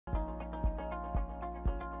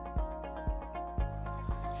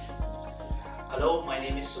Hello, my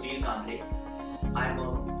name is Sunil Kamble. I am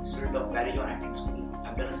a student of Marriage on Acting School.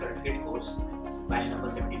 I've done a certificate course, batch number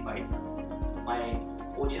 75. My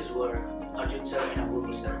coaches were Arjun sir and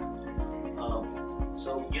Apurva sir.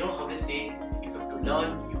 So you know how they say, if you have to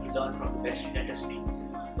learn from the best in industry.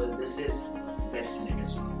 Well, this is best in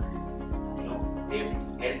industry. You know, they've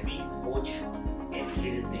helped me coach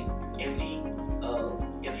every little thing,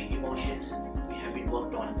 every emotions we have been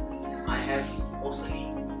worked on. I have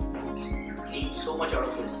personally gained so much out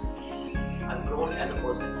of this. I've grown as a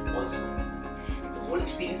person also. The whole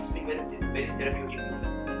experience has been very therapeutic to me.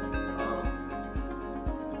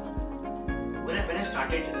 When I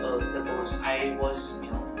started the course, I was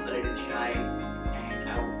a little shy and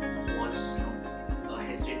I was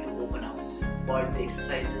hesitant to open up. But the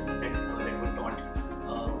exercises that were taught,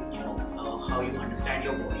 how you understand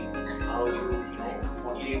your body, how you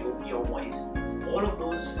modulate your voice, all of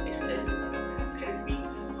those exercises have helped me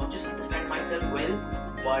not just understand myself well,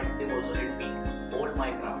 but they've also helped me hold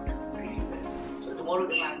my craft really well. So tomorrow,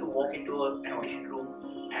 if I have to walk into an audition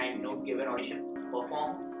room and give an audition,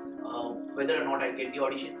 perform, whether or not I get the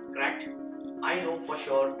audition cracked, I know for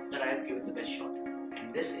sure that I have given the best shot,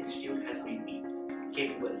 and this institute has made me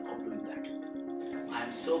capable of doing that. I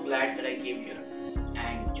am so glad that I came here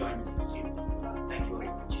and joined this institute.